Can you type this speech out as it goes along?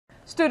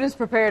Students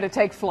prepare to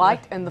take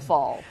flight in the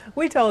fall.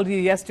 We told you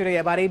yesterday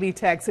about AB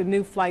Tech's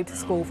new flight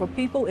school for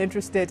people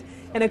interested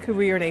in a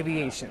career in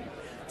aviation.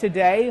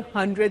 Today,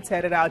 hundreds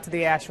headed out to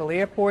the Asheville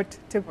Airport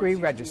to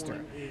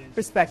pre-register.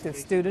 Prospective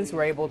students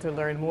were able to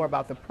learn more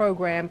about the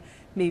program,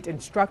 meet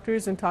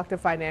instructors, and talk to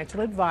financial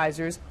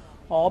advisors,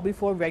 all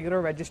before regular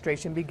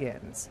registration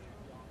begins.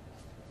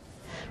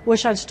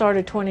 Wish I'd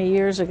started 20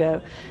 years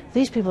ago.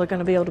 These people are going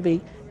to be able to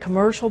be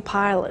commercial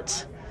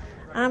pilots.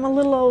 I'm a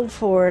little old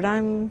for it.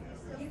 I'm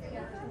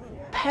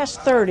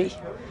past 30.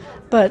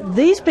 But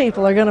these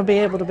people are going to be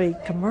able to be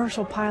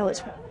commercial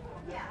pilots.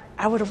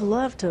 I would have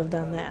loved to have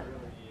done that.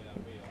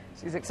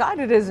 She's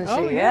excited, isn't she?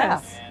 Oh,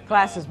 yes. Yeah.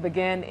 Classes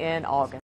begin in August.